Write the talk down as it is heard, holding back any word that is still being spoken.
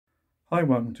Hi,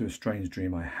 welcome to a strange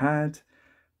dream I had.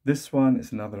 This one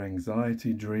is another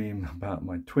anxiety dream about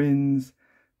my twins.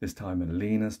 This time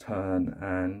Alina's turn,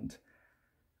 and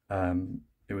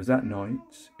it was at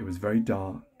night. It was very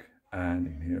dark, and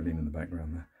you can hear Alina in the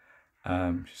background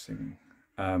there. She's singing.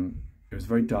 It was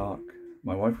very dark.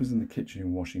 My wife was in the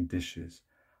kitchen washing dishes.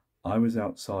 I was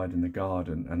outside in the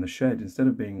garden, and the shed, instead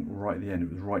of being right at the end, it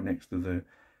was right next to the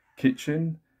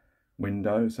kitchen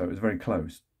window, so it was very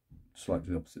close, slightly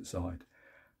to the opposite side.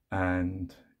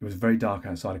 And it was very dark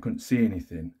outside. I couldn't see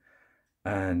anything,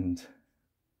 and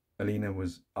Alina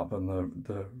was up on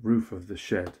the roof of the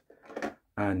shed,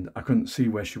 and I couldn't see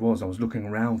where she was. I was looking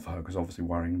around for her because obviously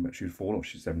worrying that she'd fall off.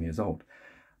 She's 7 years old,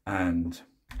 and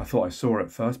I thought I saw her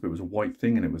at first, but it was a white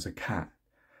thing, and it was a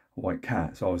white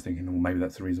cat. So I was thinking, well, maybe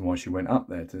that's the reason why she went up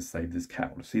there, to save this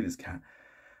cat or to see this cat.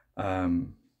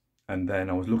 And then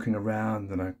I was looking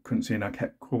around and I couldn't see, and I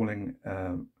kept calling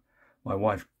my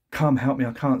wife, "Come help me,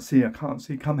 I can't see,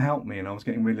 come help me." And I was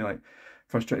getting really like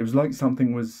frustrated. It was like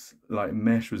something was like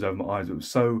mesh was over my eyes. It was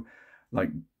so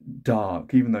like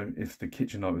dark, even though if the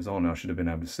kitchen light was on, I should have been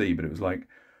able to see, but it was like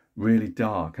really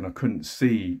dark and I couldn't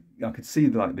see. I could see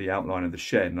like the outline of the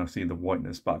shed and I see the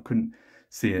whiteness, but I couldn't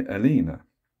see Alina.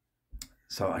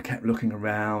 So I kept looking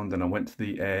around and I went to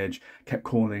the edge, kept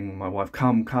calling my wife,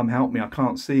 come help me, I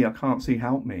can't see,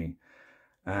 help me.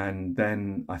 And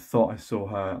then I thought I saw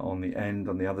her on the end,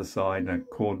 on the other side, and I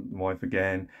called my wife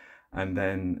again. And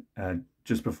then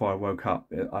just before I woke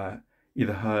up, I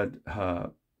either heard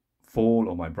her fall,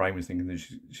 or my brain was thinking that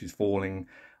she's falling,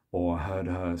 or I heard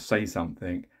her say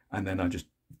something. And then I just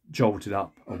jolted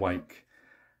up awake,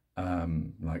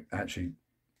 like actually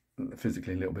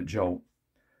physically a little bit jolt,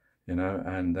 you know.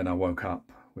 And then I woke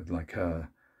up with like her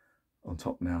on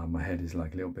top now. My head is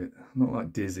like a little bit, not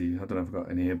like dizzy. I don't know if I've got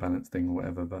an ear balance thing or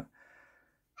whatever, but,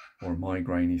 or a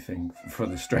migraine-y thing for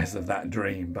the stress of that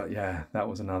dream. But yeah, that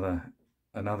was another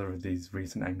of these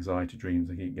recent anxiety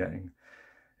dreams I keep getting.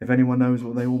 If anyone knows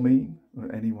what they all mean,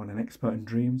 or anyone an expert in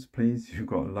dreams, please, you've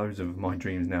got loads of my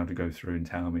dreams now to go through and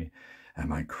tell me,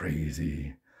 am I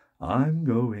crazy? I'm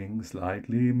going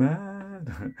slightly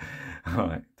mad. All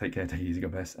right, take care, take it easy,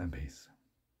 God bless, and peace.